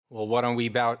Well, why don't we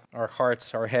bow our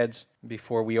hearts, our heads,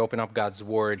 before we open up God's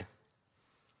Word.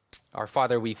 Our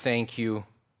Father, we thank you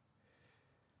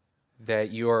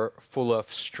that you're full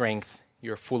of strength,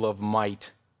 you're full of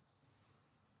might,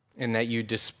 and that you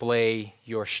display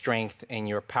your strength and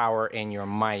your power and your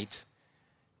might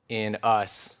in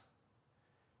us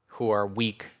who are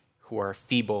weak, who are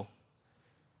feeble,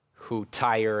 who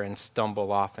tire and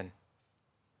stumble often.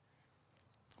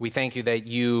 We thank you that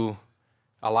you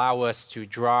allow us to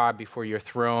draw before your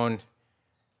throne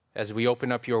as we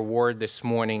open up your word this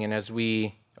morning and as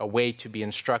we await to be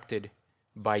instructed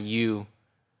by you.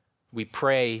 We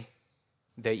pray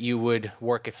that you would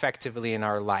work effectively in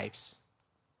our lives.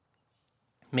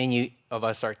 Many of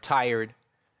us are tired.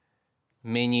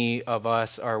 Many of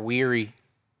us are weary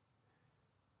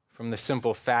from the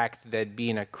simple fact that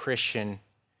being a Christian,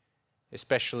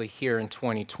 especially here in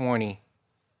 2020,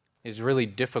 is really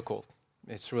difficult.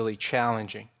 It's really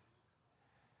challenging.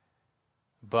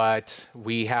 But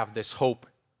we have this hope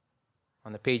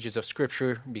on the pages of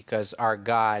Scripture because our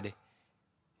God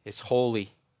is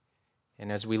holy.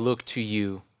 And as we look to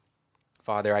you,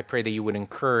 Father, I pray that you would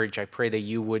encourage, I pray that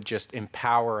you would just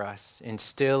empower us,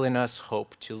 instill in us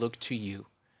hope to look to you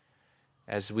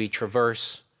as we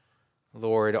traverse,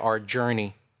 Lord, our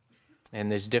journey in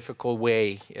this difficult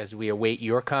way as we await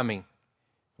your coming.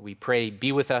 We pray,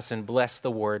 be with us and bless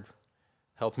the word.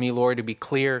 Help me, Lord, to be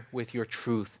clear with your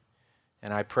truth.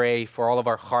 And I pray for all of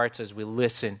our hearts as we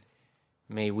listen.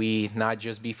 May we not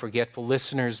just be forgetful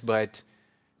listeners, but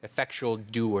effectual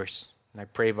doers. And I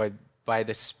pray by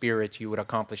the Spirit you would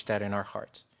accomplish that in our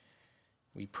hearts.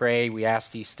 We pray, we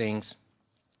ask these things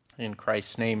in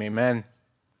Christ's name, amen.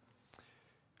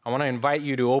 I want to invite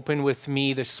you to open with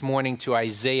me this morning to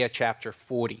Isaiah chapter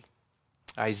 40.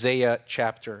 Isaiah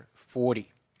chapter 40.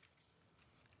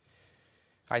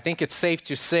 I think it's safe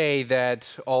to say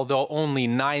that although only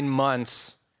 9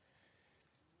 months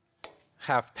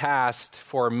have passed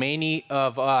for many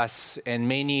of us and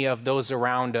many of those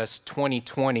around us,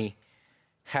 2020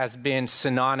 has been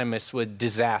synonymous with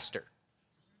disaster.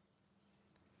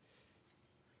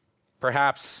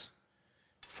 Perhaps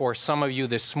for some of you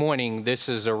this morning, this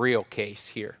is a real case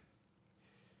here.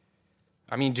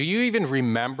 I mean, do you even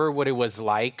remember what it was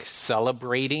like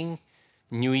celebrating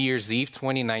New Year's Eve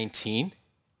 2019?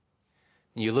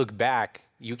 You look back,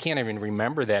 you can't even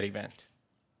remember that event.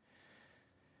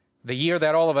 The year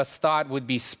that all of us thought would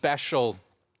be special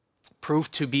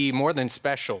proved to be more than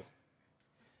special.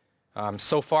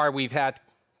 So far, we've had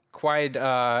quite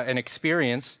an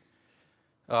experience,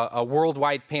 a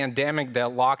worldwide pandemic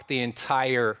that locked the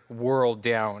entire world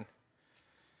down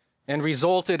and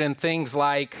resulted in things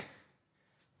like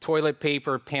toilet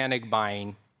paper panic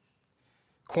buying,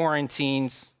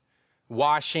 quarantines,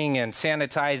 washing and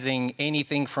sanitizing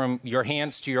anything from your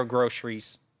hands to your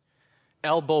groceries,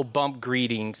 elbow bump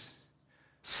greetings,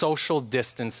 social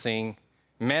distancing,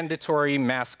 mandatory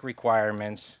mask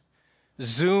requirements,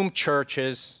 Zoom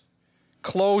churches,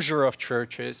 closure of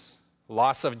churches,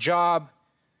 loss of job,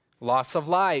 loss of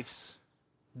lives,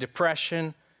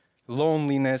 depression,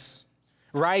 loneliness,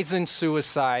 rise in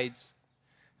suicides,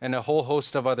 and a whole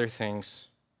host of other things,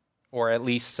 or at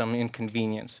least some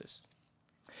inconveniences.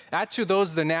 Add to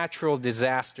those the natural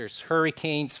disasters,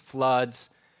 hurricanes, floods,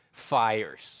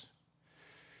 fires.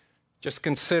 Just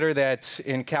consider that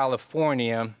in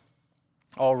California,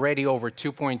 already over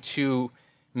 2.2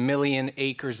 million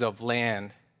acres of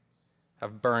land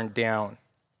have burned down,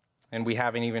 and we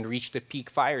haven't even reached the peak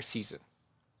fire season.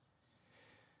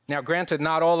 Now, granted,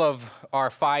 not all of our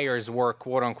fires were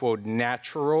quote-unquote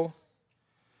natural.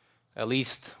 At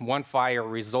least one fire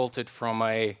resulted from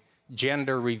a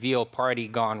gender reveal party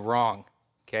gone wrong.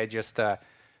 Okay, just a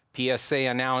PSA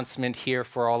announcement here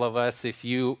for all of us. If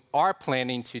you are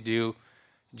planning to do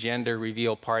gender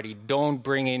reveal party, don't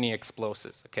bring any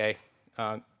explosives, okay?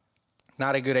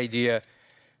 Not a good idea.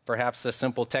 Perhaps a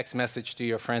simple text message to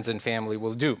your friends and family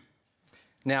will do.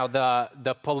 Now,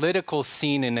 the political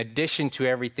scene, in addition to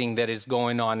everything that is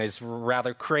going on, is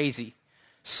rather crazy.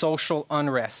 Social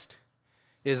unrest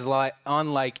is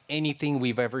unlike anything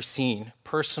we've ever seen.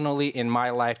 Personally, in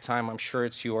my lifetime, I'm sure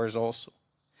it's yours also.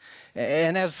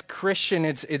 And as Christian,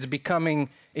 it's becoming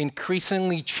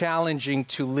increasingly challenging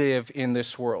to live in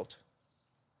this world.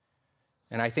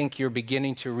 And I think you're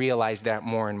beginning to realize that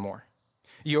more and more.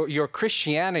 Your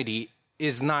Christianity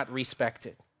is not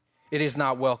respected. It is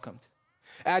not welcomed.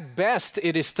 At best,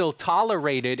 it is still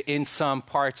tolerated in some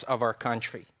parts of our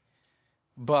country.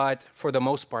 But for the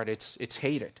most part, it's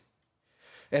hated.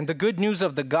 And the good news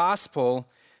of the gospel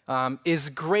is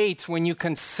great when you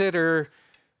consider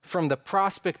from the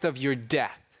prospect of your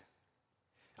death.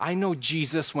 I know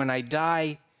Jesus when I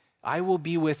die, I will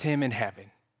be with him in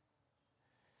heaven.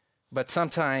 But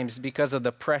sometimes, because of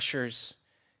the pressures,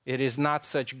 it is not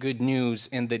such good news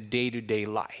in the day-to-day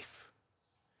life.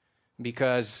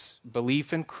 Because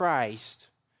belief in Christ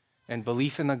and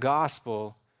belief in the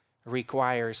gospel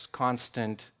requires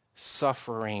constant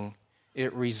suffering.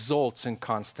 It results in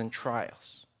constant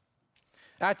trials.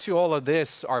 Add to all of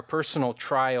this our personal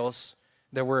trials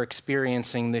that we're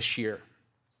experiencing this year.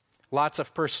 Lots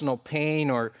of personal pain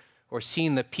or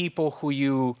seeing the people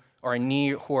who are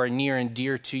near and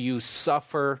dear to you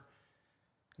suffer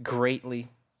greatly.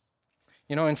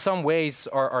 You know, in some ways,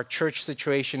 our church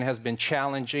situation has been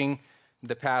challenging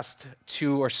the past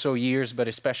 2 or so years, but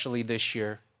especially this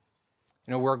year.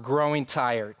 You know, we're growing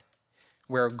tired.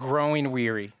 We're growing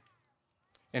weary.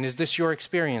 And is this your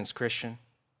experience, Christian?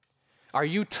 Are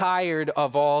you tired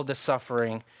of all the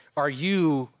suffering? Are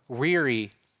you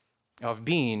weary of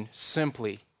being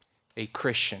simply a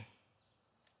Christian?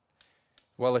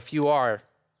 Well, if you are,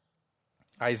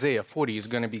 Isaiah 40 is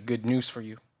going to be good news for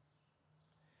you.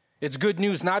 It's good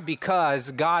news not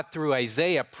because God, through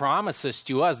Isaiah, promises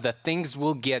to us that things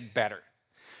will get better.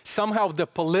 Somehow the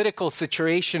political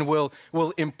situation will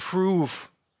improve,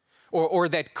 or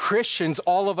that Christians,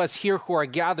 all of us here who are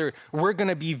gathered, we're going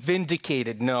to be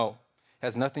vindicated. No, it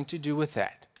has nothing to do with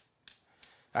that.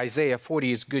 Isaiah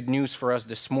 40 is good news for us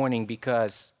this morning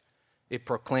because it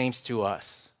proclaims to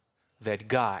us that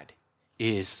God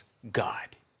is God.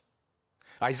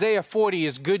 Isaiah 40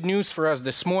 is good news for us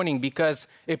this morning because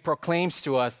it proclaims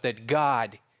to us that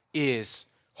God is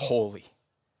holy.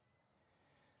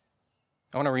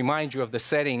 I want to remind you of the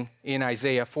setting in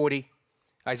Isaiah 40.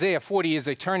 Isaiah 40 is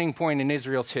a turning point in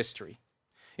Israel's history.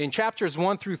 In chapters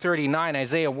 1 through 39,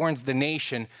 Isaiah warns the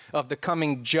nation of the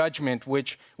coming judgment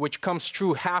which comes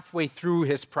true halfway through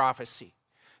his prophecy.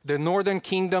 The northern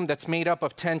kingdom that's made up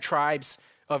of 10 tribes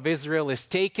of Israel is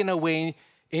taken away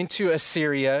into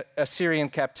Assyrian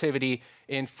captivity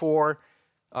in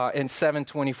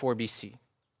 724 BC.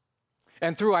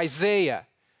 And through Isaiah,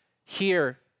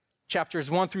 here, chapters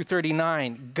 1 through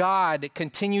 39, God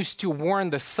continues to warn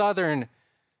the southern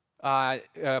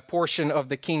portion of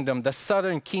the kingdom, the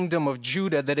southern kingdom of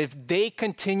Judah, that if they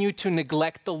continue to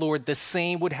neglect the Lord, the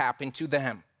same would happen to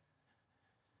them.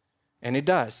 And it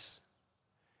does.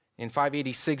 In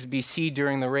 586 BC,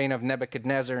 during the reign of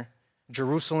Nebuchadnezzar,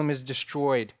 Jerusalem is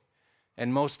destroyed,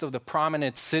 and most of the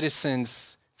prominent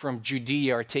citizens from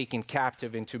Judea are taken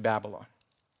captive into Babylon.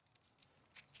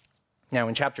 Now,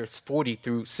 in chapters 40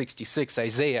 through 66,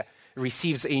 Isaiah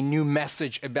receives a new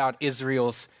message about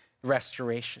Israel's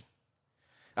restoration.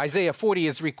 Isaiah 40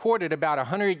 is recorded about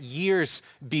 100 years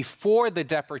before the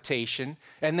deportation,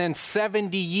 and then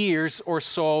 70 years or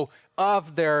so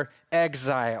of their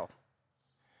exile.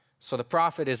 So the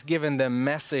prophet is given the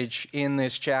message in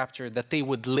this chapter that they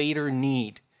would later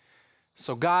need.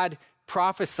 So God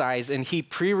prophesies and he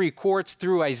pre-records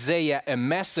through Isaiah a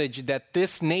message that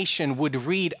this nation would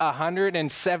read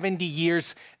 170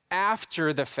 years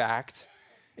after the fact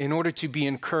in order to be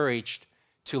encouraged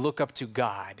to look up to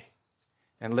God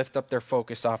and lift up their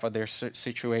focus off of their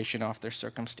situation, off their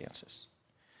circumstances.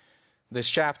 This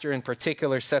chapter in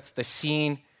particular sets the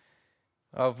scene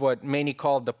of what many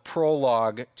call the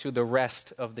prologue to the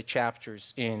rest of the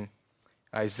chapters in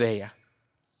Isaiah.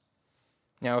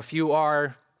 Now, if you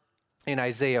are in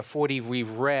Isaiah 40, we've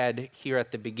read here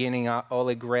at the beginning,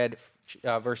 Oleg read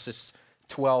verses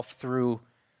 12 through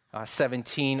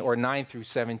 17 or 9 through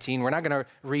 17. We're not going to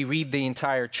reread the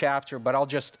entire chapter, but I'll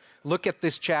just look at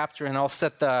this chapter and I'll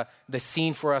set the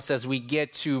scene for us as we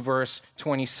get to verse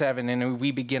 27 and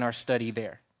we begin our study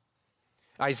there.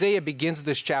 Isaiah begins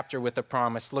this chapter with a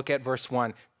promise. Look at verse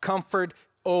 1. Comfort,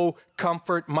 oh,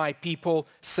 comfort my people,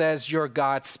 says your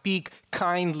God. Speak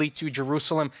kindly to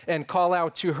Jerusalem and call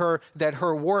out to her that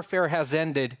her warfare has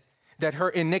ended, that her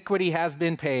iniquity has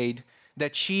been paid,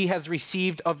 that she has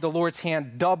received of the Lord's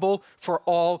hand double for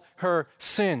all her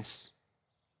sins.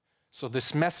 So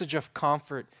this message of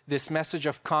comfort, this message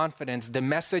of confidence, the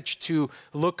message to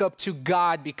look up to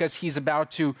God because he's about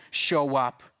to show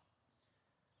up.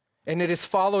 And it is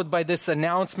followed by this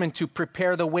announcement to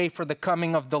prepare the way for the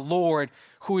coming of the Lord,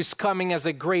 who is coming as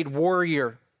a great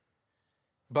warrior,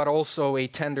 but also a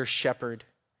tender shepherd.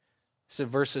 So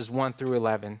verses 1 through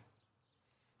 11.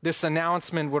 This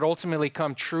announcement would ultimately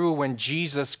come true when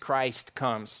Jesus Christ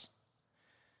comes.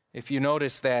 If you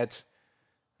notice that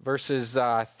verses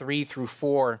 3 through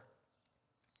 4,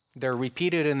 they're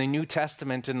repeated in the New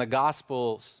Testament in the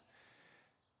Gospels.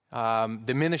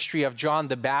 The ministry of John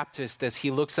the Baptist as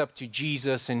he looks up to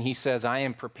Jesus and he says, I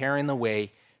am preparing the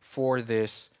way for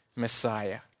this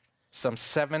Messiah, some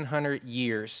 700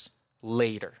 years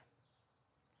later.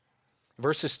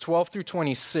 verses 12 through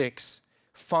 26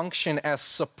 function as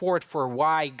support for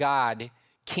why God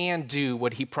can do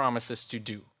what he promises to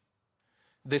do.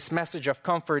 This message of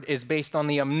comfort is based on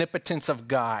the omnipotence of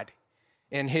God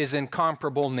and his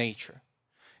incomparable nature.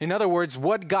 In other words,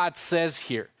 what God says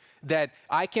here, that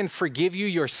I can forgive you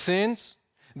your sins,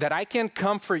 that I can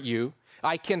comfort you,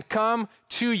 I can come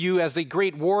to you as a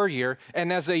great warrior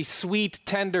and as a sweet,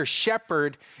 tender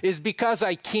shepherd, is because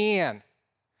I can.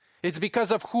 It's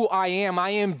because of who I am.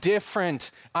 I am different.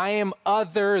 I am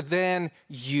other than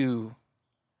you.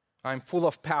 I'm full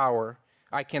of power.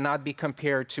 I cannot be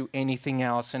compared to anything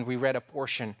else. And we read a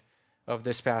portion of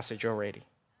this passage already.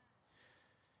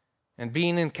 And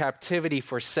being in captivity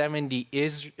for 70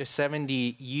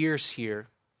 years here,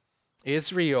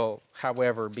 Israel,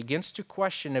 however, begins to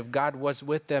question if God was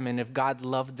with them and if God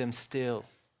loved them still.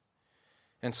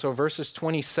 And so verses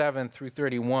 27 through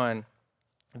 31,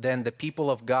 then the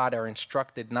people of God are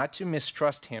instructed not to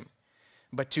mistrust him,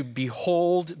 but to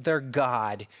behold their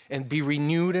God and be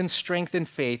renewed in strength and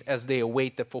faith as they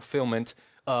await the fulfillment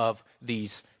of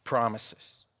these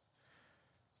promises.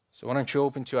 So why don't you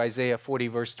open to Isaiah 40,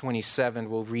 verse 27.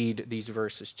 We'll read these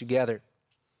verses together.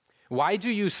 Why do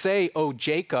you say, O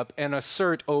Jacob, and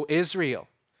assert, O Israel,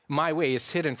 my way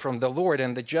is hidden from the Lord,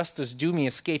 and the justice due me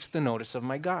escapes the notice of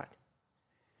my God?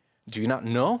 Do you not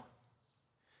know?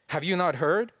 Have you not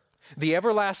heard? The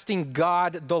everlasting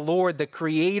God, the Lord, the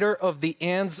creator of the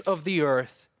ends of the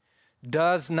earth,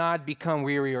 does not become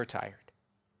weary or tired.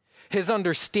 His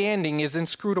understanding is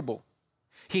inscrutable.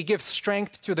 He gives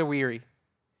strength to the weary,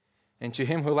 and to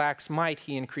him who lacks might,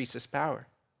 he increases power.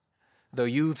 Though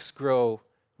youths grow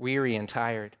weary and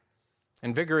tired,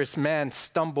 and vigorous men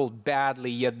stumble badly,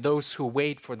 yet those who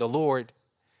wait for the Lord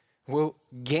will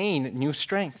gain new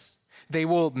strengths. They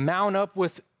will mount up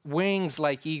with wings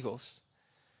like eagles.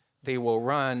 They will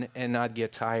run and not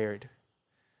get tired.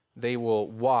 They will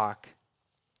walk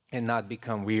and not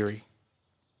become weary.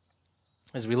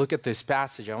 As we look at this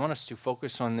passage, I want us to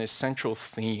focus on this central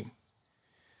theme.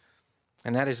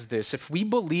 And that is this: if we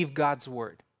believe God's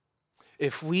word,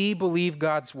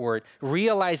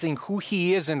 realizing who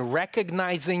he is and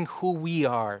recognizing who we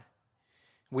are,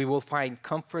 we will find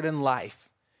comfort in life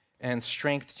and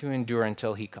strength to endure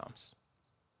until he comes.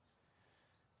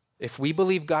 If we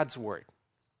believe God's word,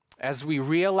 as we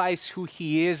realize who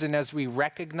he is and as we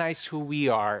recognize who we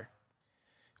are,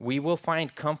 we will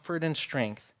find comfort and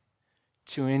strength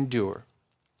to endure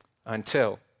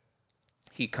until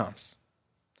he comes.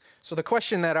 So the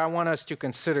question that I want us to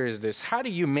consider is this: how do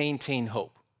you maintain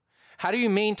hope? How do you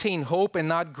maintain hope and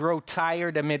not grow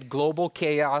tired amid global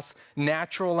chaos,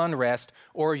 natural unrest,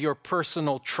 or your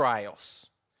personal trials?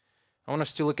 I want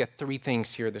us to look at three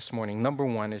things here this morning. Number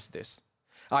one is this: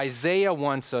 Isaiah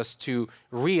wants us to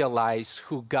realize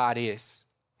who God is.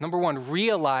 Number one,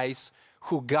 realize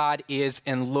who God is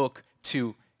and look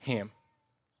to him.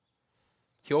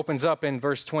 He opens up in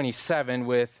verse 27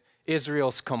 with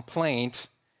Israel's complaint,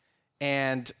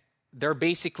 and they're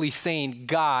basically saying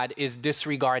God is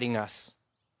disregarding us.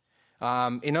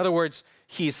 In other words,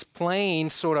 he's playing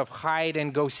sort of hide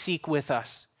and go seek with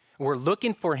us. We're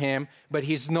looking for him, but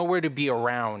he's nowhere to be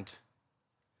around.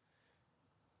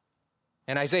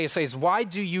 And Isaiah says, why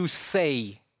do you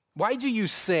say? Why do you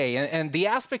say? And the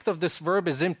aspect of this verb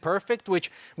is imperfect,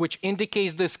 which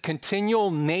indicates this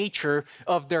continual nature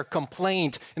of their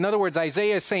complaint. In other words,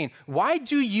 Isaiah is saying, why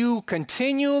do you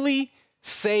continually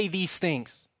say these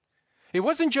things? It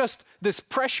wasn't just this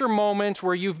pressure moment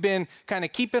where you've been kind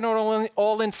of keeping it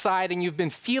all inside and you've been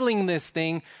feeling this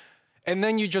thing, and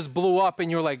then you just blew up and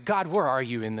you're like, God, where are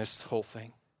you in this whole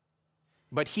thing?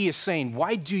 But he is saying,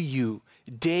 why do you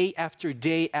day after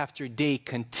day after day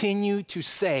continue to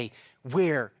say,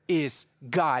 where is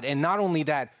God? And not only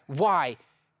that, why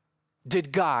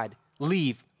did God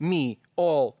leave me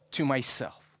all to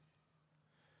myself?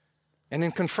 And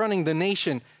in confronting the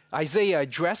nation, Isaiah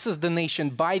addresses the nation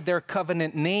by their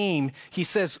covenant name. He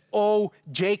says, O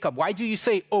Jacob. Why do you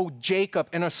say, O Jacob,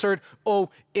 and assert, O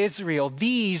Israel?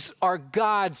 These are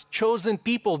God's chosen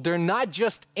people. They're not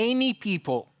just any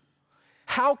people.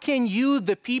 How can you,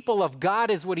 the people of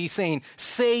God, is what he's saying,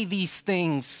 say these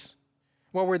things?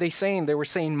 What were they saying? They were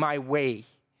saying, my way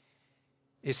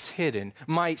is hidden.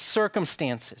 My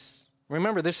circumstances.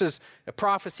 Remember, this is a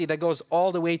prophecy that goes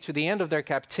all the way to the end of their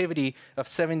captivity of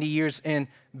 70 years in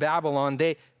Babylon.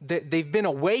 They've been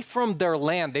away from their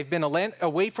land. They've been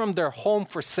away from their home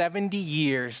for 70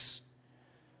 years.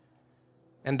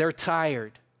 And they're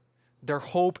tired. Their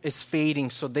hope is fading,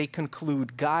 so they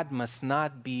conclude God must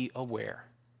not be aware.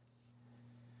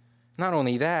 Not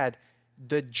only that,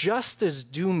 the justice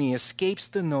due me escapes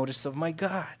the notice of my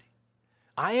God.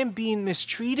 I am being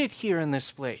mistreated here in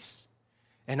this place,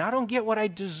 and I don't get what I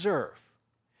deserve.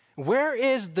 Where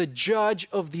is the judge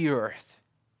of the earth?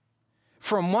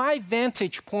 From my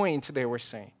vantage point, they were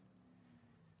saying,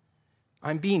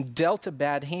 I'm being dealt a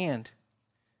bad hand,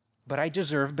 but I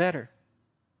deserve better.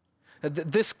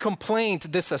 This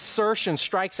complaint, this assertion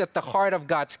strikes at the heart of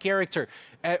God's character.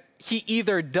 He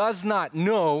either does not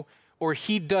know or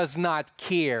he does not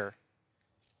care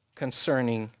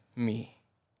concerning me.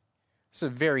 It's a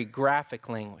very graphic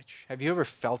language. Have you ever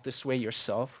felt this way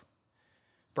yourself?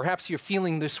 Perhaps you're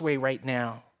feeling this way right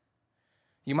now.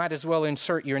 You might as well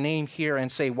insert your name here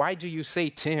and say, why do you say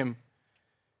Tim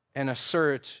and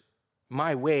assert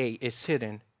my way is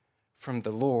hidden from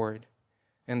the Lord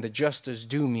and the justice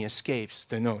due me escapes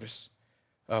the notice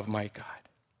of my God.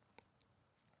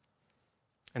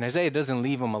 And Isaiah doesn't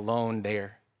leave them alone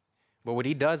there. But what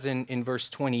he does in verse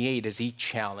 28 is he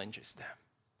challenges them.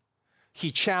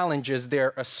 He challenges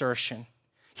their assertion.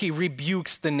 He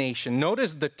rebukes the nation.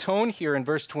 Notice the tone here in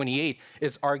verse 28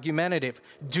 is argumentative.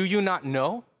 Do you not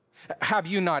know? Have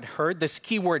you not heard? This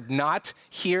key word not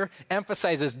here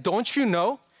emphasizes, don't you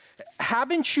know?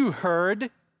 Haven't you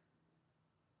heard?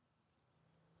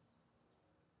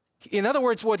 In other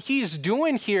words, what he's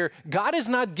doing here, God has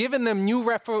not given them new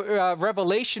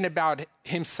revelation about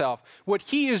himself. What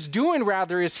he is doing,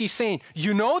 rather, is he's saying,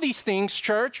 you know these things,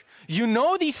 church. You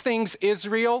know these things,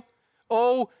 Israel.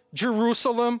 Oh,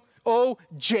 Jerusalem. Oh,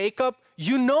 Jacob.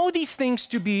 You know these things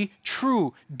to be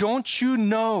true. Don't you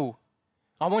know?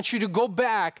 I want you to go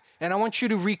back and I want you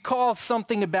to recall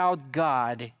something about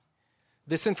God.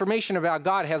 This information about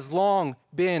God has long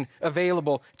been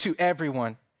available to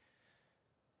everyone.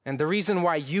 And the reason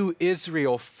why you,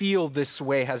 Israel, feel this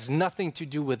way has nothing to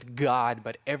do with God,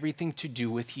 but everything to do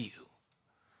with you.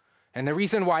 And the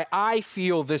reason why I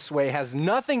feel this way has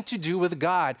nothing to do with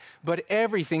God, but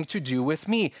everything to do with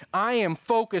me. I am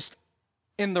focused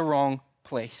in the wrong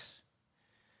place.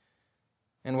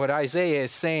 And what Isaiah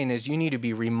is saying is you need to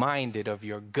be reminded of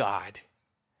your God.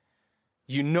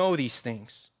 You know these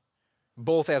things,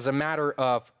 both as a matter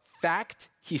of fact.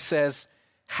 He says,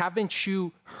 haven't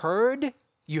you heard?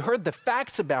 You heard the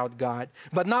facts about God,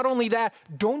 but not only that,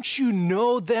 don't you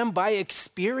know them by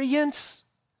experience?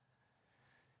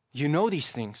 You know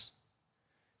these things.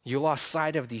 You lost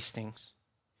sight of these things.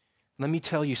 Let me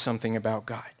tell you something about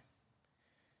God.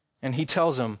 And he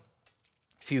tells them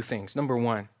a few things. Number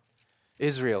one,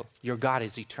 Israel, your God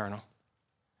is eternal.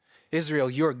 Israel,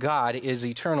 your God is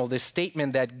eternal. This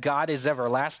statement that God is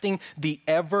everlasting, the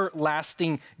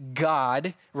everlasting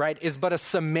God, right, is but a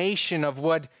summation of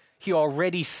what he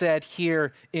already said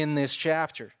here in this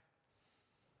chapter.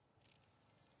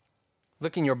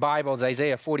 Look in your Bibles,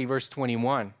 Isaiah 40, verse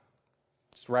 21.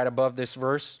 It's right above this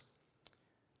verse.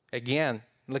 Again,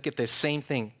 look at this same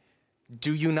thing.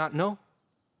 Do you not know?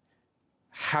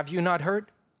 Have you not heard?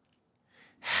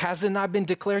 Has it not been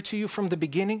declared to you from the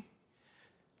beginning?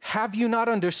 Have you not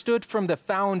understood from the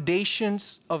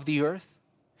foundations of the earth?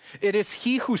 It is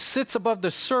he who sits above the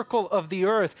circle of the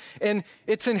earth, and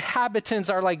its inhabitants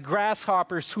are like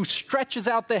grasshoppers, who stretches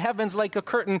out the heavens like a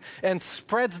curtain and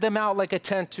spreads them out like a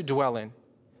tent to dwell in.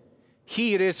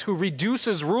 He it is who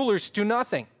reduces rulers to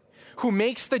nothing, who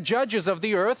makes the judges of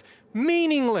the earth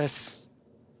meaningless.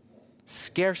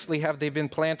 Scarcely have they been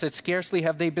planted, scarcely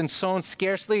have they been sown,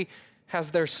 scarcely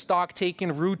has their stalk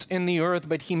taken root in the earth,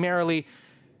 but he merely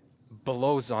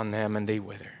blows on them and they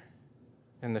wither.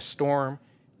 And the storm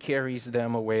carries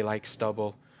them away like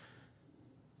stubble.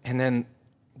 And then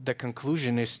the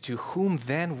conclusion is, to whom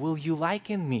then will you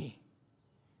liken me,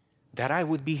 that I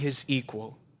would be his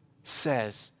equal,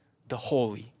 says the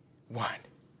Holy One.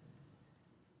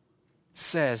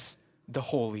 Says the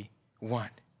Holy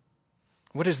One.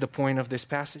 What is the point of this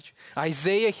passage?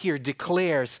 Isaiah here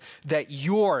declares that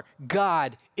your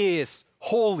God is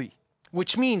holy,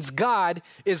 which means God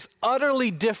is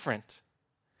utterly different.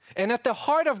 And at the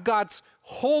heart of God's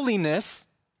holiness,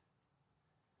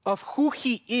 of who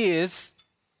he is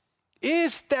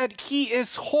that he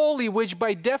is holy, which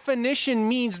by definition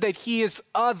means that he is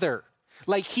other.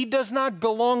 Like he does not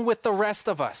belong with the rest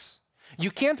of us. You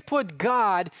can't put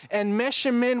God and mesh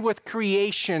him in with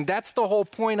creation. That's the whole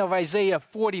point of Isaiah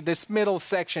 40, this middle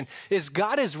section, is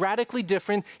God is radically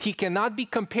different. He cannot be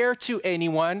compared to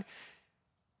anyone.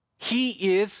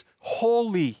 He is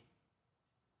holy.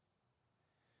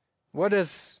 What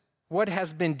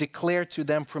has been declared to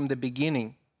them from the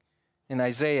beginning in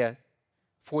Isaiah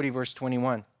 40, verse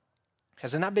 21?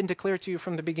 Has it not been declared to you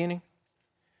from the beginning?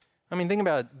 I mean, think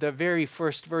about the very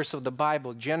first verse of the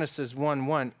Bible, Genesis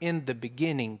 1:1. In the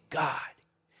beginning, God.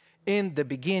 In the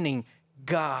beginning,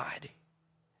 God.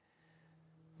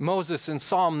 Moses in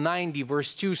Psalm 90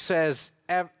 verse 2 says,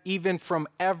 even from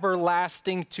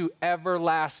everlasting to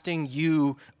everlasting,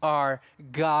 you are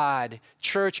God.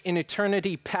 Church, in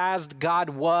eternity past, God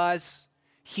was,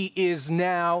 He is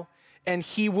now, and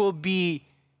He will be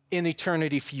in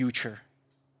eternity future.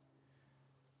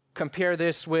 Compare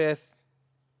this with,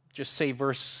 just say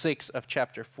verse 6 of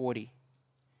chapter 40.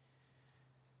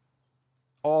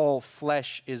 All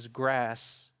flesh is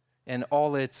grass, and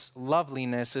all its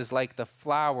loveliness is like the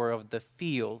flower of the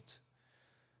field.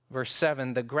 Verse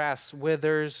 7, the grass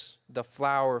withers, the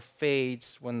flower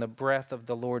fades when the breath of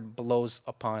the Lord blows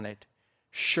upon it.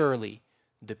 Surely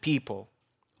the people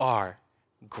are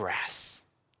grass.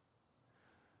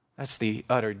 That's the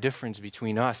utter difference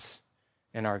between us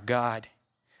and our God.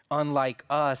 Unlike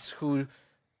us, whose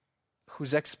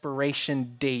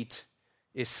expiration date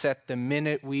is set the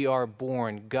minute we are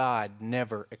born, God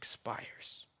never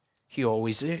expires. He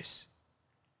always is.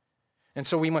 And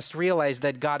so we must realize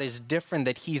that God is different,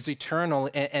 that He's eternal.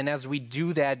 And as we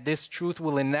do that, this truth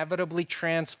will inevitably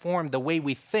transform the way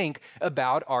we think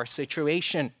about our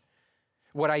situation.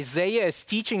 What Isaiah is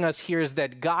teaching us here is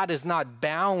that God is not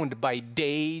bound by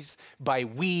days, by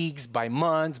weeks, by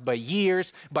months, by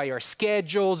years, by our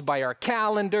schedules, by our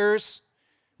calendars,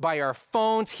 by our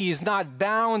phones. He is not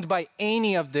bound by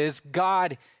any of this.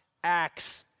 God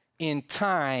acts in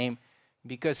time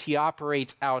because He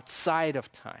operates outside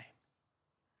of time.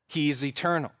 He is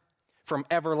eternal. From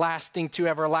everlasting to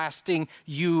everlasting,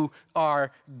 you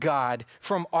are God.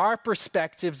 From our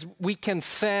perspectives, we can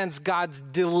sense God's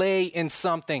delay in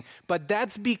something, but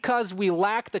that's because we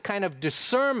lack the kind of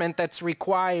discernment that's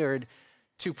required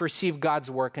to perceive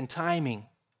God's work and timing.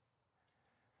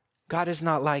 God is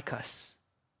not like us.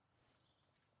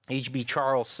 H.B.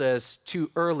 Charles says, too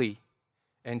early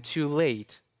and too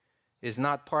late is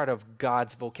not part of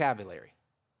God's vocabulary.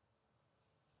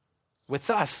 With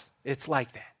us, it's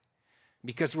like that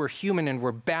because we're human and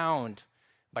we're bound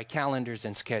by calendars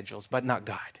and schedules, but not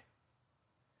God.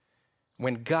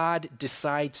 When God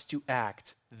decides to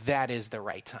act, that is the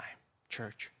right time,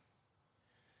 church.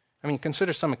 I mean,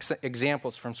 consider some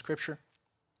examples from Scripture.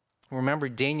 Remember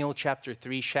Daniel chapter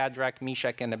 3, Shadrach,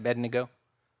 Meshach, and Abednego?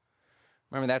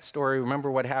 Remember that story? Remember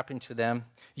what happened to them?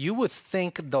 You would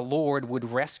think the Lord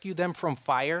would rescue them from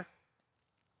fire.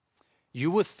 You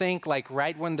would think like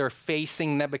right when they're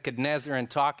facing Nebuchadnezzar and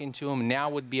talking to him, now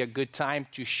would be a good time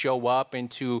to show up and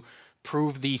to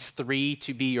prove these three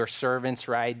to be your servants,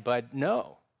 right? But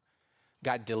no.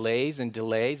 Got delays and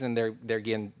delays, and they're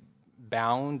getting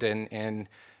bound and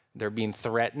they're being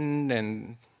threatened,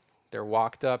 and they're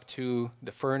walked up to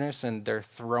the furnace and they're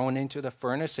thrown into the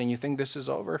furnace, and you think this is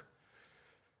over.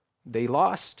 They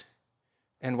lost.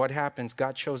 And what happens?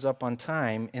 God shows up on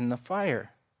time in the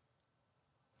fire.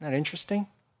 Isn't that interesting?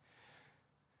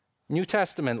 New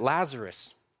Testament,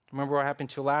 Lazarus. Remember what happened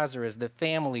to Lazarus? The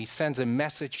family sends a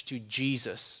message to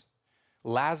Jesus.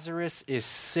 Lazarus is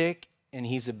sick and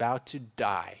he's about to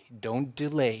die. Don't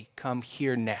delay. Come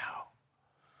here now.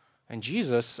 And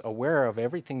Jesus, aware of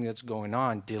everything that's going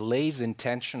on, delays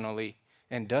intentionally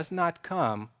and does not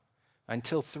come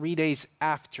until 3 days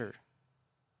after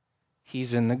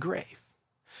he's in the grave.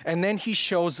 And then he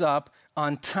shows up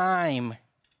on time.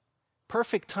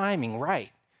 Perfect timing,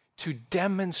 right? To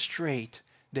demonstrate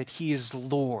that He is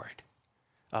Lord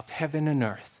of heaven and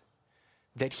earth,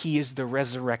 that He is the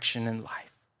resurrection and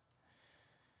life.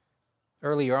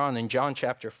 Earlier on in John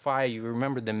chapter 5, you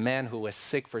remember the man who was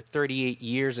sick for 38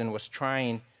 years and was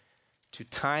trying to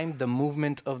time the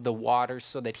movement of the water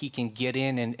so that he can get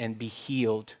in and be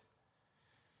healed.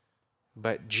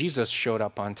 But Jesus showed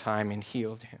up on time and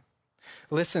healed him.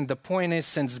 Listen, the point is,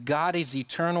 since God is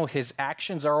eternal, His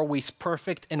actions are always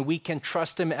perfect, and we can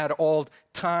trust Him at all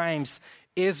times.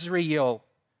 Israel,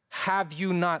 have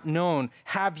you not known?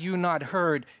 Have you not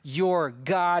heard? Your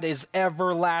God is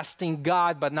everlasting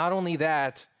God. But not only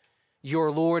that, your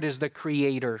Lord is the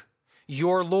Creator.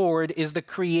 Your Lord is the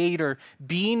Creator.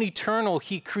 Being eternal,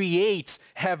 He creates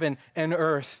heaven and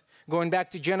earth. Going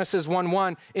back to Genesis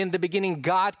 1:1, in the beginning,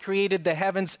 God created the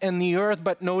heavens and the earth.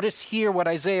 But notice here what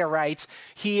Isaiah writes.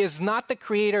 He is not the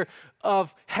creator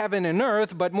of heaven and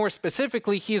earth, but more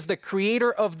specifically, He is the creator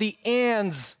of the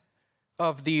ends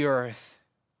of the earth.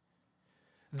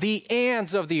 The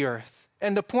ends of the earth.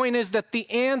 And the point is that the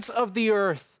ends of the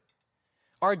earth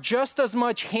are just as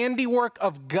much handiwork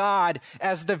of God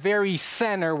as the very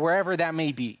center, wherever that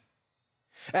may be.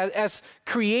 As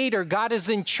creator, God is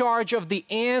in charge of the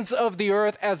ends of the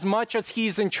earth as much as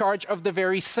He's in charge of the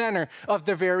very center, of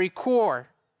the very core.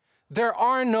 There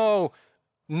are no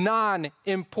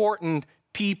non-important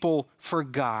people for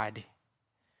God.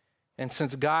 And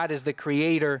since God is the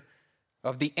creator,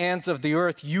 of the ends of the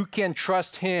earth, you can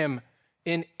trust him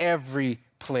in every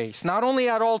place. Not only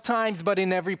at all times, but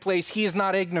in every place. He is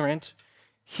not ignorant.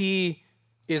 He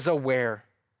is aware.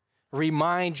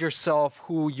 Remind yourself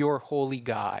who your holy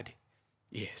God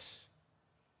is.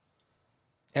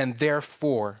 And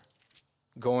therefore,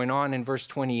 going on in verse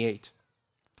 28,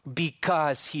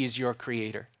 because he is your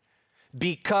creator,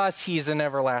 because he is an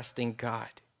everlasting God,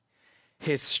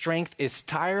 his strength is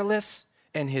tireless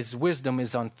and his wisdom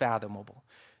is unfathomable.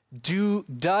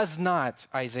 Does not,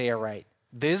 Isaiah write,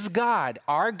 this God,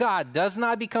 our God, does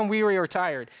not become weary or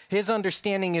tired. His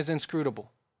understanding is inscrutable.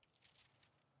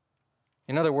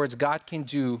 In other words, God can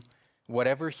do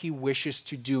whatever he wishes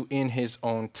to do in his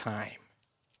own time.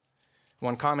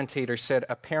 One commentator said,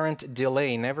 apparent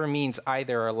delay never means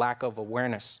either a lack of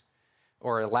awareness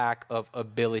or a lack of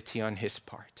ability on his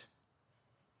part.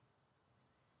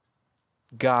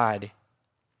 God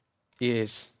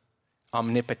is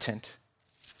omnipotent.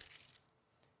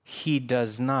 He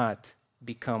does not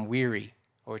become weary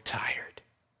or tired.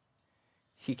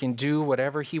 He can do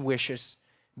whatever he wishes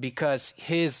because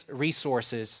his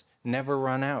resources never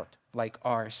run out like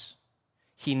ours.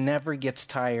 He never gets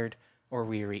tired or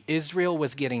weary. Israel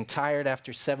was getting tired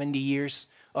after 70 years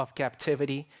of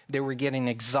captivity. They were getting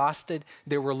exhausted.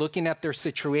 They were looking at their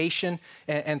situation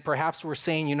and perhaps were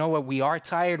saying, you know what, we are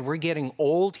tired. We're getting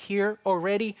old here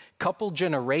already. Couple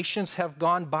generations have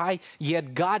gone by,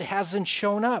 yet God hasn't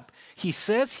shown up. He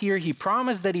says here he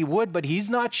promised that he would, but he's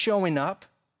not showing up.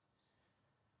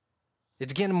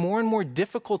 It's getting more and more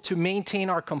difficult to maintain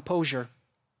our composure.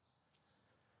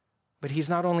 But he's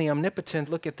not only omnipotent,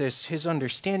 look at this, his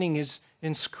understanding is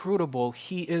inscrutable.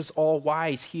 He is all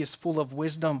wise. He is full of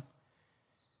wisdom.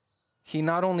 He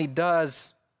not only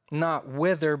does not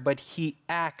wither, but he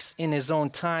acts in his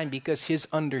own time because his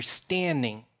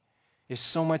understanding is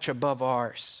so much above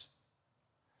ours.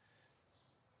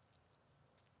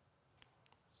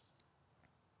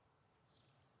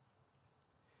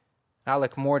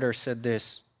 Alec Mortar said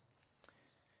this,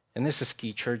 and this is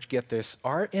key, church, get this.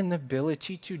 Our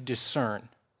inability to discern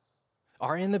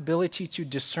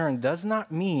does not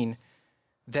mean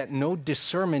that no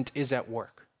discernment is at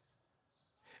work.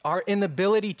 Our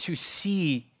inability to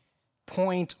see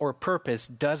point or purpose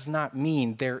does not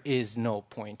mean there is no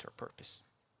point or purpose.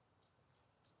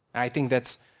 I think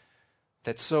that's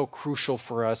so crucial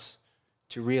for us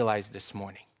to realize this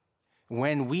morning.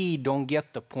 When we don't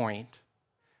get the point,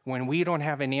 when we don't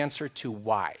have an answer to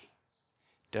why,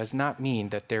 does not mean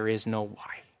that there is no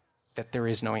why, that there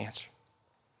is no answer.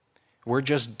 We're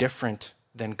just different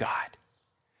than God.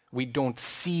 We don't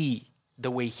see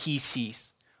the way he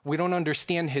sees. We don't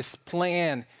understand his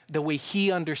plan the way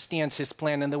he understands his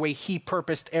plan and the way he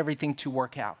purposed everything to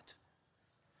work out.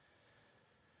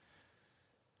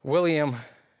 William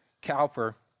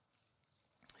Cowper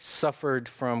suffered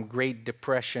from Great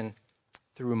Depression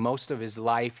through most of his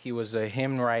life. He was a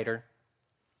hymn writer.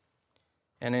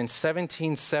 And in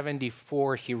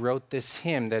 1774, he wrote this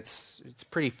hymn it's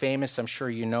pretty famous. I'm sure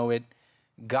you know it.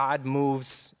 God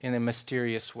moves in a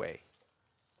mysterious way.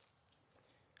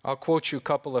 I'll quote you a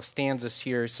couple of stanzas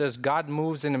here. It says, God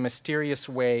moves in a mysterious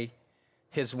way,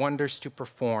 his wonders to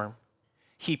perform.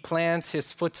 He plants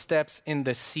his footsteps in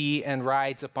the sea and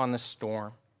rides upon the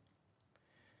storm.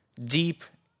 Deep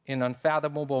in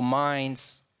unfathomable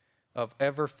minds of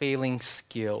ever-failing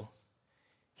skill,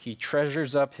 he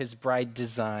treasures up his bright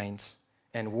designs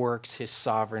and works his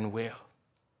sovereign will.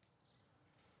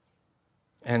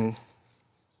 And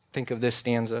think of this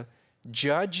stanza.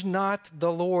 Judge not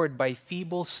the Lord by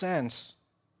feeble sense,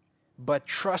 but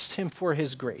trust him for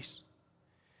his grace.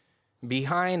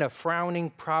 Behind a frowning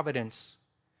providence,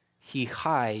 he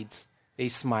hides a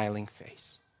smiling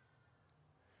face.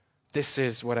 This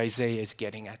is what Isaiah is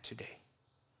getting at today.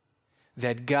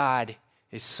 That God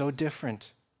is so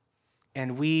different.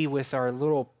 And we, with our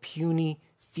little puny,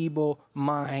 feeble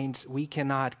minds, we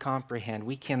cannot comprehend,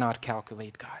 we cannot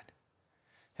calculate God.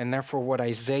 And therefore, what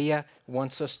Isaiah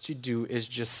wants us to do is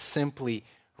just simply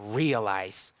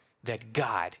realize that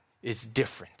God is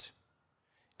different.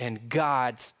 And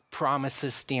God's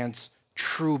promises stands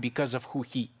true because of who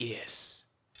he is.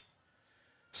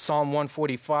 Psalm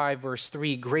 145, verse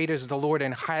 3, great is the Lord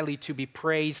and highly to be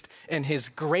praised, and his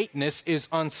greatness is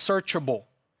unsearchable.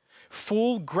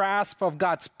 Full grasp of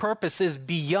God's purpose is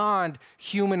beyond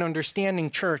human understanding,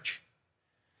 church.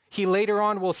 He later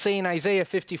on will say in Isaiah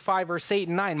 55, verse 8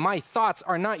 and 9, my thoughts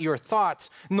are not your thoughts,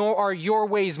 nor are your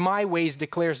ways my ways,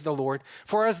 declares the Lord.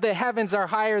 For as the heavens are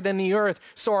higher than the earth,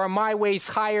 so are my ways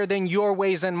higher than your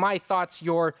ways, and my thoughts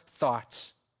your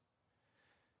thoughts.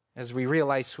 As we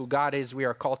realize who God is, we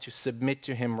are called to submit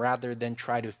to him rather than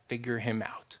try to figure him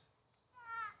out.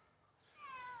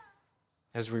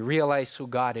 As we realize who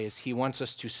God is, he wants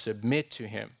us to submit to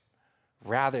him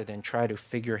rather than try to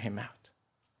figure him out.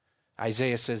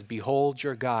 Isaiah says, behold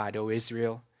your God, O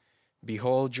Israel.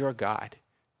 Behold your God,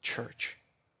 church.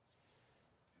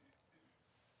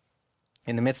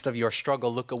 In the midst of your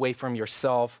struggle, look away from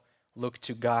yourself. Look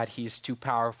to God. He is too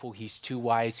powerful. He's too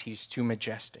wise. He's too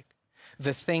majestic.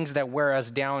 The things that wear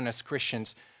us down as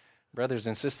Christians, brothers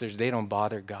and sisters, they don't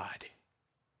bother God.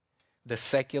 The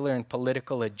secular and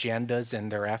political agendas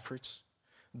and their efforts,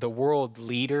 the world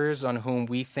leaders on whom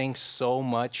we think so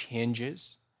much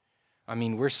hinges. I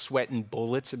mean, we're sweating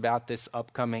bullets about this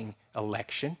upcoming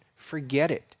election.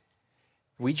 Forget it.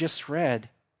 We just read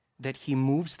that he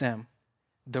moves them,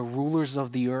 the rulers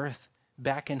of the earth,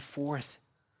 back and forth.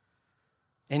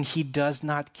 And he does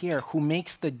not care, who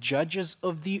makes the judges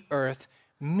of the earth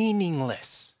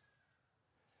meaningless.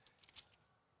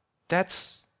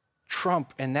 That's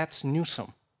Trump and that's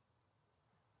Newsom.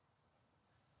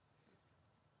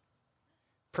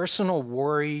 Personal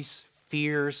worries,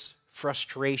 fears,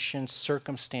 frustrations,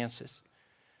 circumstances.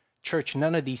 Church,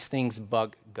 none of these things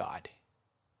bug God.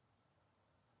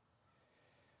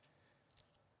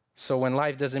 So when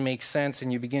life doesn't make sense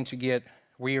and you begin to get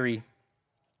weary,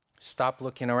 stop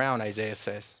looking around, Isaiah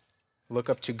says. Look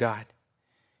up to God.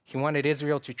 He wanted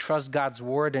Israel to trust God's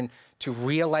word and to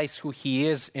realize who he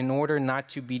is in order not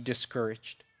to be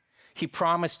discouraged. He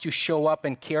promised to show up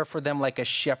and care for them like a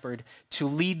shepherd, to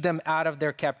lead them out of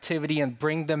their captivity and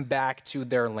bring them back to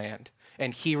their land.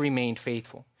 And he remained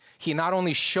faithful. He not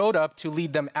only showed up to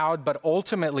lead them out, but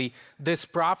ultimately this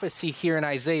prophecy here in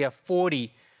Isaiah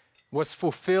 40 was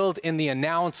fulfilled in the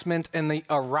announcement and the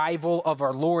arrival of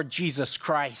our Lord Jesus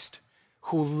Christ,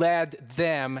 who led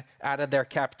them out of their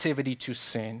captivity to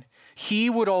sin. He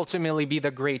would ultimately be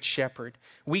the great shepherd.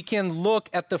 We can look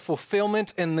at the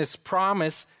fulfillment in this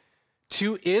promise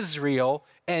to Israel,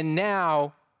 and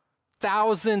now,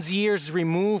 thousands years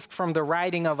removed from the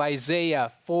writing of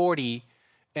Isaiah 40,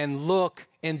 and look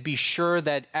and be sure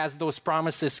that as those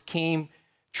promises came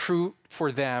true for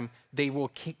them, they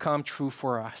will come true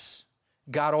for us.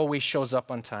 God always shows up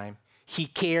on time. He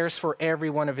cares for every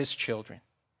one of his children.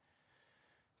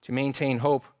 To maintain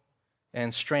hope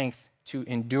and strength to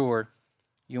endure,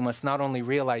 you must not only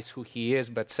realize who he is,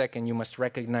 but second, you must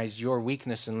recognize your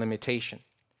weakness and limitation.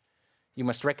 You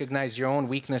must recognize your own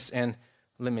weakness and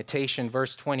limitation.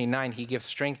 Verse 29, he gives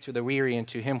strength to the weary, and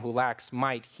to him who lacks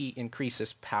might, he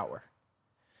increases power.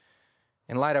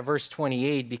 In light of verse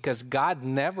 28, because God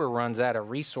never runs out of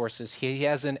resources, he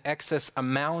has an excess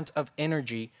amount of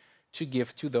energy to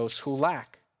give to those who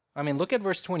lack. I mean, look at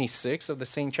verse 26 of the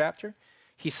same chapter.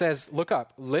 He says, look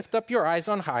up, lift up your eyes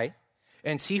on high,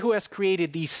 and see who has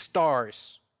created these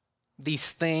stars. These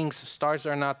things, stars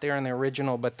are not there in the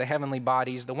original, but the heavenly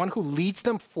bodies, the one who leads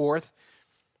them forth,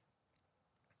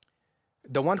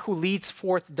 the one who leads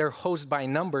forth their host by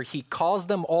number, he calls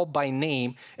them all by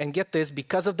name. And get this,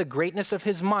 because of the greatness of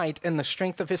his might and the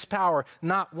strength of his power,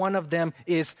 not one of them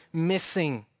is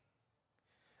missing.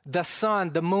 The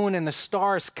sun, the moon, and the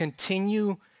stars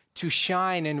continue to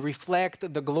shine and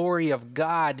reflect the glory of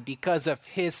God because of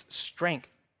his strength.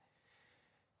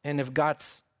 And if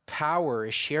God's power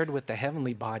is shared with the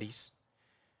heavenly bodies,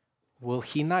 will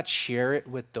he not share it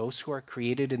with those who are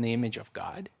created in the image of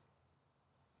God?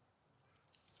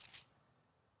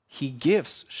 He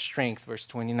gives strength, verse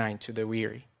 29, to the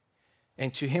weary.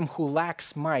 And to him who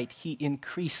lacks might, he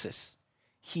increases.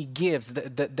 He gives.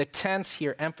 The tense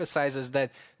here emphasizes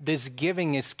that this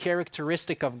giving is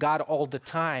characteristic of God all the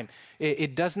time.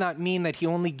 It does not mean that he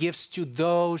only gives to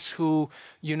those who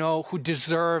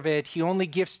deserve it. He only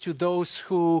gives to those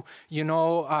who,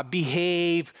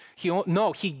 behave.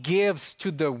 No, he gives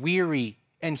to the weary,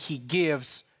 and he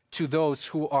gives to those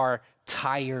who are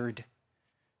tired,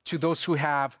 to those who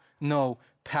have no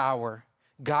power.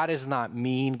 God is not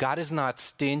mean. God is not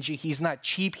stingy. He's not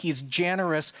cheap. He's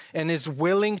generous and is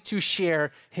willing to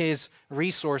share his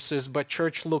resources. But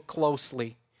church, look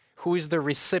closely. Who is the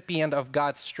recipient of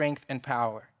God's strength and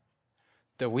power?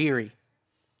 The weary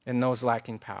and those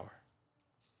lacking power.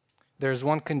 There's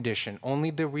one condition.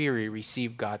 Only the weary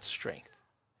receive God's strength.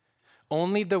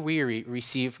 Only the weary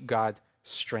receive God's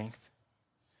strength.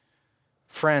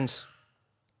 Friends,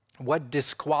 what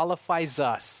disqualifies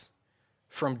us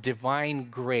from divine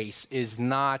grace is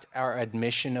not our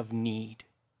admission of need.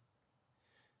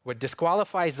 What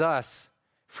disqualifies us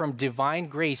from divine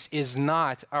grace is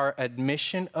not our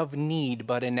admission of need,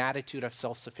 but an attitude of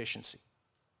self-sufficiency.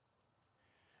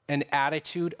 An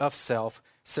attitude of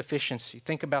self-sufficiency.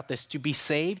 Think about this. To be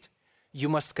saved, you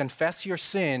must confess your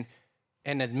sin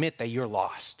and admit that you're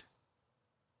lost.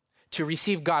 To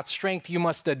receive God's strength, you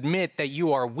must admit that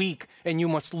you are weak and you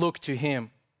must look to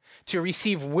him. To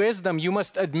receive wisdom, you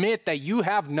must admit that you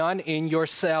have none in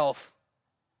yourself.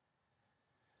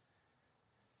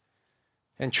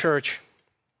 And church,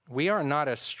 we are not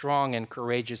as strong and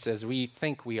courageous as we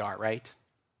think we are, right?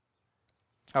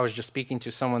 I was just speaking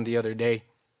to someone the other day,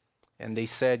 and they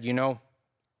said,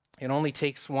 it only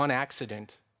takes one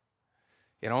accident.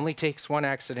 It only takes one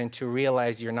accident to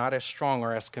realize you're not as strong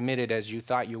or as committed as you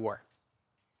thought you were.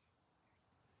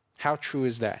 How true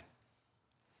is that?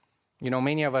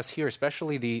 Many of us here,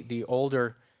 especially the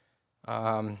older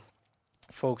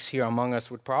folks here among us,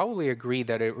 would probably agree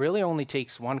that it really only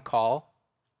takes one call.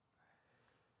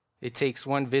 It takes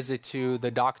one visit to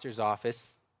the doctor's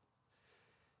office,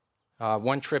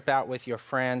 one trip out with your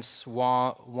friends,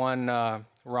 one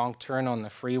wrong turn on the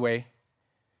freeway,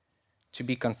 to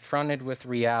be confronted with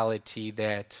reality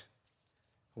that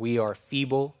we are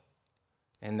feeble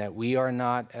and that we are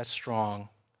not as strong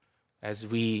as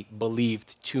we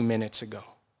believed 2 minutes ago.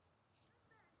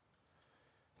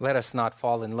 Let us not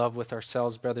fall in love with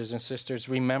ourselves, brothers and sisters.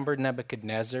 Remember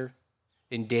Nebuchadnezzar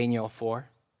in Daniel 4.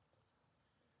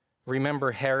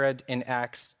 Remember Herod in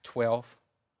Acts 12.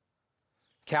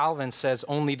 Calvin says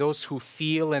only those who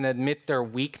feel and admit their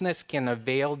weakness can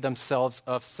avail themselves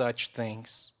of such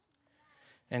things.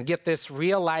 And get this,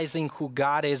 realizing who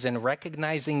God is and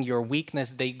recognizing your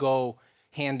weakness, they go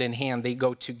hand in hand, they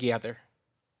go together.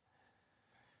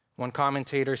 One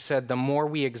commentator said, the more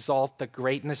we exalt the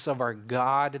greatness of our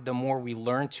God, the more we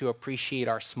learn to appreciate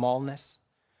our smallness,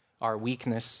 our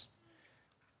weakness,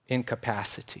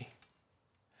 incapacity.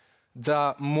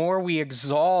 The more we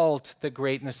exalt the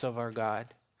greatness of our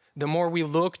God, the more we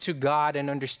look to God and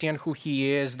understand who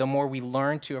he is, the more we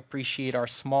learn to appreciate our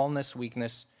smallness,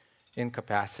 weakness,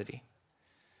 incapacity.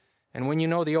 And when you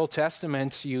know the Old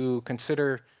Testament, you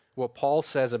consider what Paul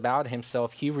says about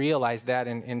himself. He realized that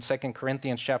in 2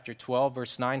 Corinthians chapter 12,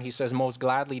 verse 9, he says, most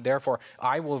gladly, therefore,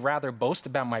 I will rather boast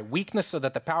about my weakness so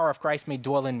that the power of Christ may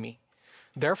dwell in me.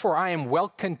 Therefore, I am well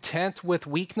content with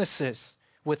weaknesses,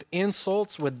 with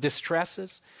insults, with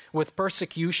distresses, with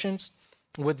persecutions,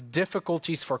 with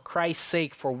difficulties for Christ's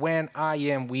sake. For when I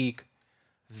am weak,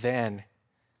 then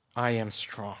I am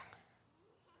strong.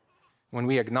 When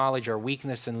we acknowledge our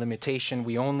weakness and limitation,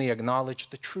 we only acknowledge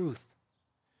the truth.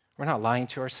 We're not lying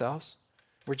to ourselves.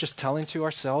 We're just telling to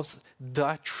ourselves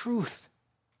the truth.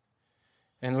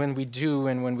 And when we do,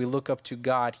 and when we look up to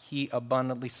God, he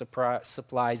abundantly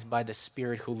supplies by the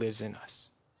Spirit who lives in us.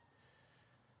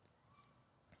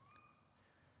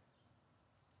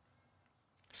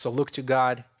 So look to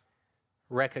God,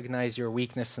 recognize your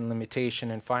weakness and limitation,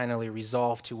 and finally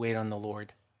resolve to wait on the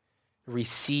Lord.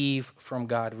 Receive from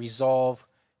God, resolve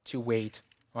to wait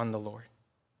on the Lord.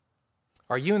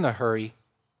 Are you in a hurry?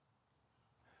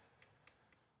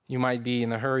 You might be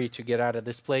in a hurry to get out of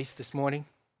this place this morning,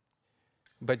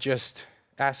 but just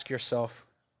ask yourself,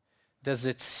 does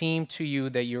it seem to you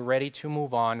that you're ready to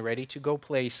move on, ready to go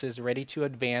places, ready to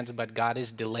advance, but God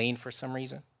is delaying for some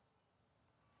reason?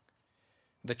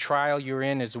 The trial you're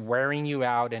in is wearing you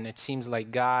out, and it seems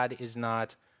like God is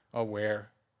not aware.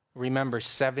 Remember,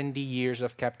 70 years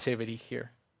of captivity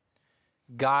here.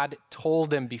 God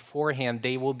told them beforehand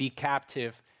they will be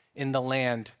captive in the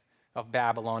land of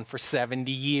Babylon for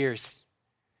 70 years.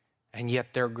 And yet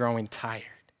they're growing tired.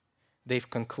 They've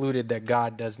concluded that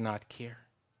God does not care.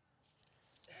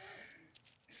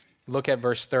 Look at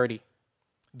verse 30.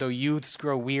 Though youths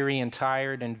grow weary and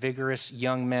tired, and vigorous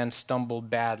young men stumble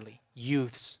badly.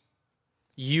 Youth,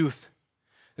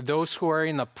 those who are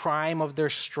in the prime of their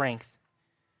strength,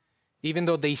 even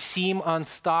though they seem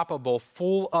unstoppable,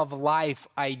 full of life,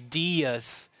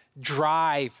 ideas,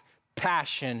 drive,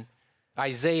 passion,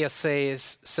 Isaiah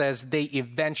says they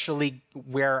eventually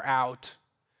wear out.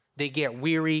 They get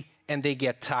weary and they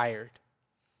get tired.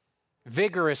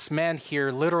 Vigorous men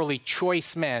here, literally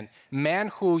choice men, men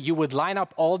who you would line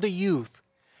up all the youth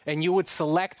and you would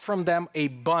select from them a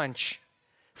bunch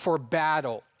for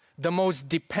battle, the most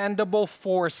dependable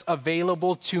force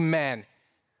available to men.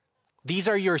 These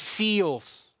are your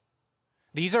SEALs.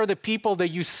 These are the people that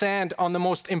you send on the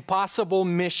most impossible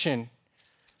mission.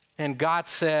 And God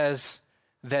says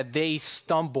that they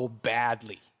stumble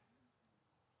badly.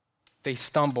 They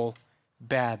stumble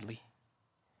badly.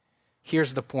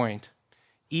 Here's the point.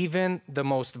 Even the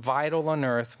most vital on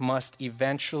earth must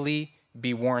eventually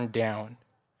be worn down.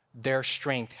 Their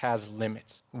strength has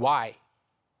limits. Why?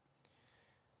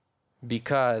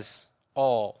 Because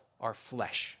all are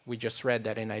flesh. We just read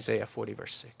that in Isaiah 40,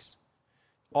 verse 6.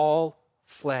 All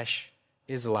flesh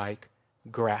is like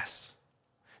grass.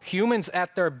 Humans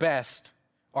at their best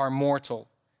are mortal.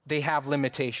 They have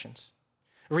limitations.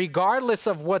 regardless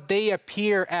of what they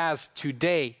appear as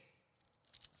today.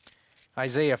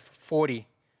 Isaiah 40,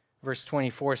 verse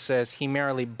 24 says, He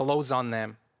merely blows on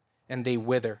them and they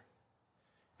wither,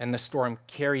 and the storm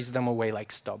carries them away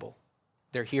like stubble.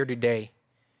 They're here today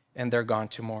and they're gone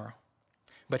tomorrow.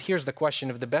 But here's the question: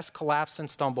 if the best collapse and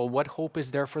stumble, what hope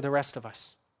is there for the rest of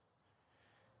us?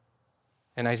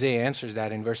 And Isaiah answers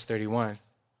that in verse 31.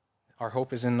 Our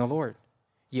hope is in the Lord.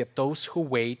 Yet those who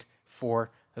wait for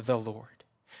the Lord.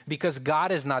 Because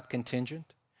God is not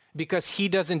contingent, because He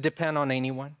doesn't depend on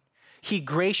anyone, He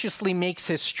graciously makes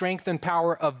His strength and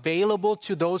power available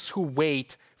to those who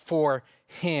wait for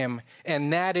Him.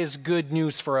 And that is good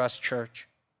news for us, church.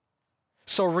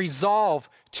 So resolve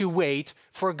to wait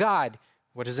for God.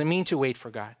 What does it mean to wait for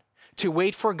God? To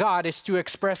wait for God is to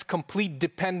express complete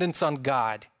dependence on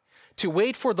God. To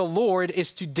wait for the Lord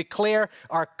is to declare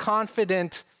our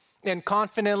confident and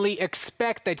confidently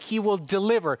expect that He will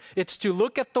deliver. It's to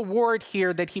look at the word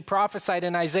here that He prophesied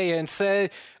in Isaiah and say,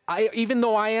 even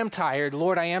though I am tired,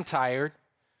 Lord, I am tired,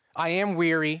 I am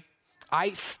weary,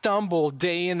 I stumble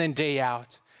day in and day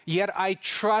out, yet I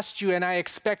trust You and I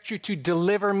expect You to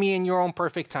deliver me in Your own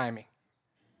perfect timing.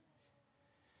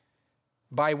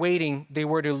 By waiting, they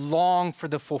were to long for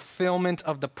the fulfillment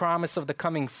of the promise of the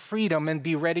coming freedom and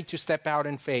be ready to step out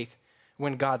in faith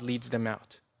when God leads them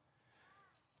out.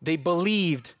 They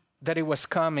believed that it was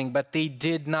coming, but they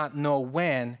did not know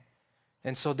when,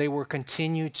 and so they were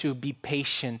continue to be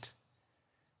patient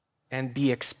and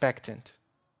be expectant.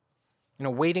 You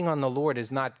know, waiting on the Lord is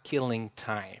not killing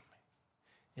time.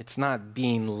 It's not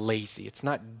being lazy. It's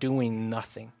not doing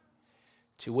nothing.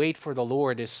 To wait for the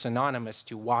Lord is synonymous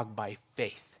to walk by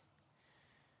faith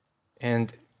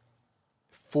and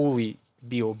fully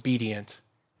be obedient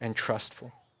and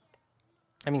trustful.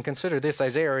 I mean, consider this.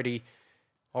 Isaiah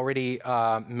already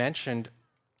mentioned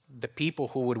the people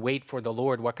who would wait for the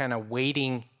Lord, what kind of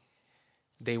waiting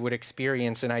they would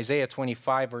experience. In Isaiah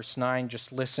 25, verse 9,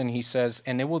 just listen, he says,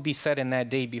 And it will be said in that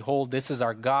day, Behold, this is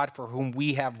our God for whom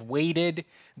we have waited,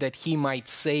 that He might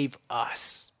save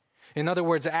us. In other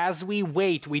words, as we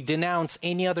wait, we denounce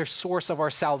any other source of our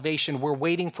salvation. We're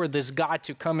waiting for this God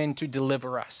to come in to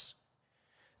deliver us.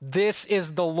 This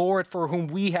is the Lord for whom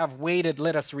we have waited.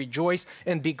 Let us rejoice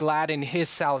and be glad in His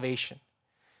salvation.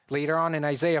 Later on in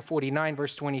Isaiah 49,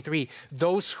 verse 23,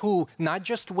 those who not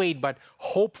just wait, but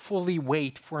hopefully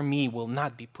wait for me will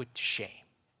not be put to shame.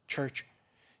 Church,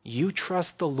 you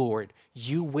trust the Lord,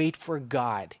 you wait for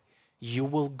God, you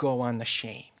will go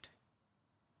unashamed.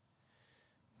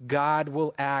 God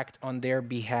will act on their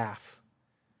behalf,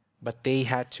 but they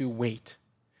had to wait.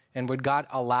 And when God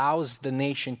allows the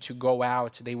nation to go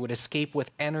out, they would escape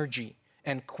with energy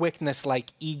and quickness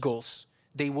like eagles.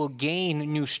 They will gain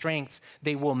new strengths.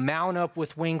 They will mount up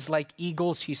with wings like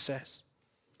eagles, he says.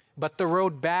 But the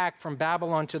road back from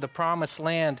Babylon to the promised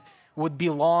land would be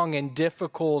long and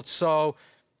difficult. So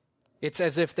it's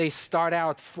as if they start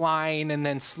out flying and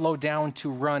then slow down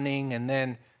to running and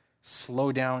then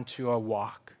slow down to a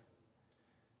walk.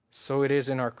 So it is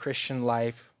in our Christian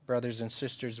life, brothers and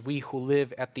sisters. We who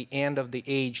live at the end of the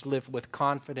age live with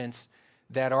confidence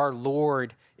that our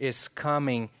Lord is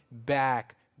coming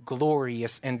back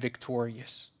glorious and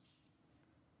victorious.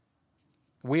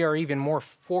 We are even more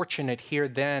fortunate here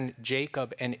than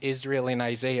Jacob and Israel in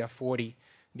Isaiah 40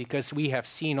 because we have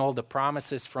seen all the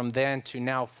promises from then to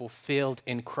now fulfilled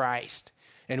in Christ.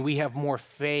 And we have more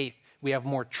faith, we have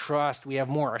more trust, we have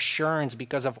more assurance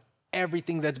because of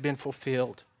everything that's been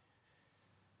fulfilled.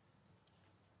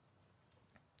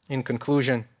 In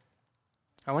conclusion,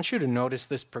 I want you to notice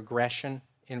this progression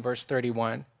in verse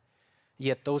 31.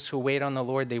 Yet those who wait on the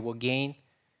Lord, they will gain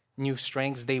new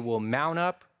strengths. They will mount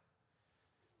up,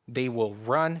 they will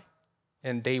run,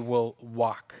 and they will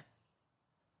walk.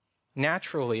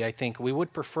 Naturally, I think we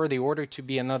would prefer the order to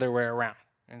be another way around.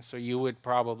 And so you would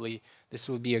probably, this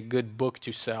would be a good book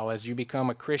to sell. As you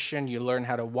become a Christian, you learn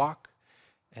how to walk,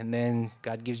 and then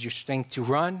God gives you strength to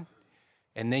run,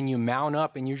 and then you mount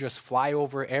up and you just fly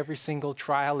over every single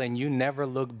trial and you never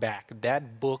look back.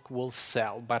 That book will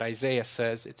sell. But Isaiah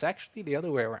says it's actually the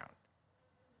other way around.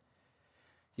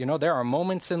 You know, there are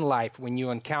moments in life when you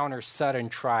encounter sudden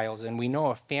trials, and we know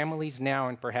of families now,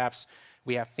 and perhaps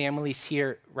we have families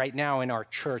here right now in our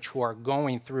church who are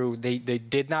going through, they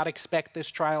did not expect this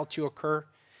trial to occur.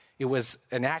 It was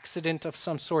an accident of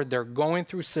some sort. They're going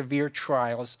through severe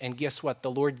trials, and guess what?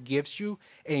 The Lord gives you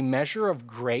a measure of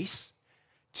grace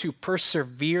to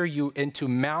persevere you and to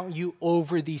mount you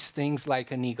over these things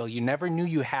like an eagle. You never knew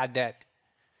you had that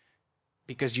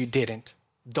because you didn't.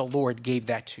 The Lord gave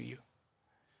that to you.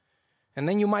 And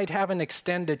then you might have an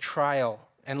extended trial,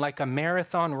 And like a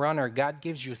marathon runner, God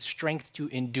gives you strength to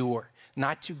endure,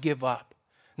 not to give up,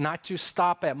 not to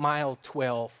stop at mile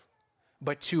 12,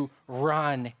 but to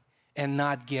run and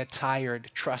not get tired,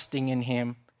 trusting in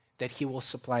Him that He will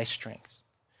supply strength.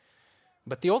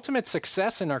 But the ultimate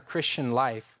success in our Christian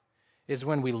life is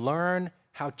when we learn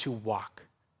how to walk.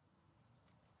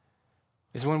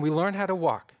 When we learn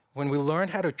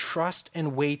how to trust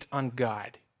and wait on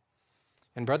God.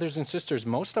 And brothers and sisters,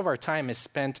 most of our time is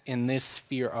spent in this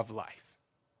sphere of life.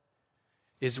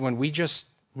 Is when we just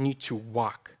need to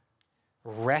walk,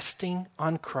 resting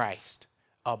on Christ,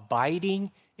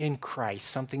 abiding in Christ,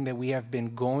 something that we have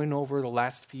been going over the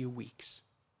last few weeks.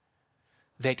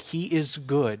 That He is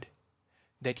good,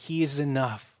 that He is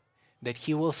enough, that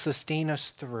He will sustain us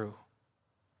through.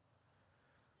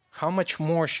 How much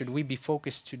more should we be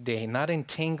focused today, not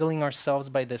entangling ourselves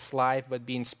by this life, but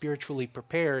being spiritually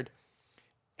prepared,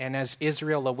 and as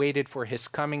Israel awaited for His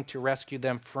coming to rescue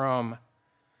them from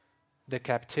the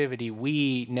captivity,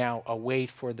 we now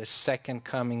await for the second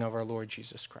coming of our Lord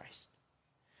Jesus Christ.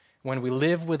 When we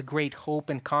live with great hope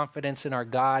and confidence in our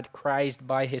God, Christ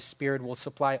by His Spirit will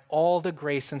supply all the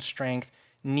grace and strength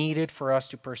needed for us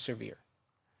to persevere.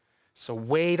 So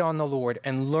wait on the Lord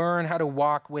and learn how to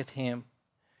walk with Him.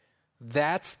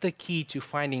 That's the key to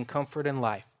finding comfort in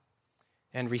life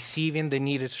and receiving the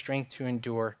needed strength to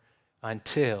endure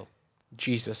until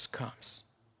Jesus comes.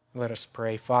 Let us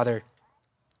pray. Father,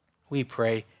 we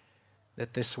pray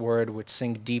that this word would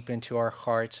sink deep into our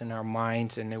hearts and our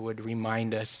minds, and it would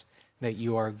remind us that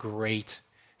You are great,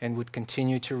 and would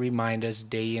continue to remind us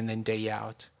day in and day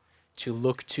out to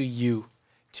look to You,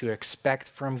 to expect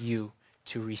from You,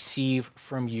 to receive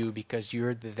from You, because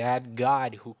You're that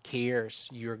God who cares.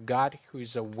 You're God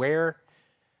who's aware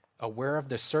of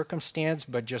the circumstance,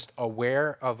 but just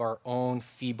aware of our own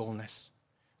feebleness.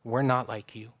 We're not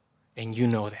like You, and You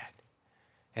know that.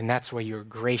 And that's why You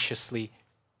graciously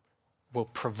will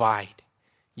provide.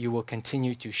 You will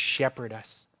continue to shepherd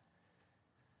us.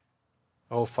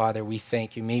 Oh, Father, we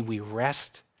thank You. May we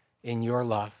rest in Your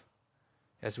love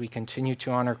as we continue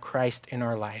to honor Christ in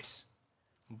our lives.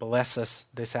 Bless us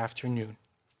this afternoon.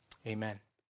 Amen.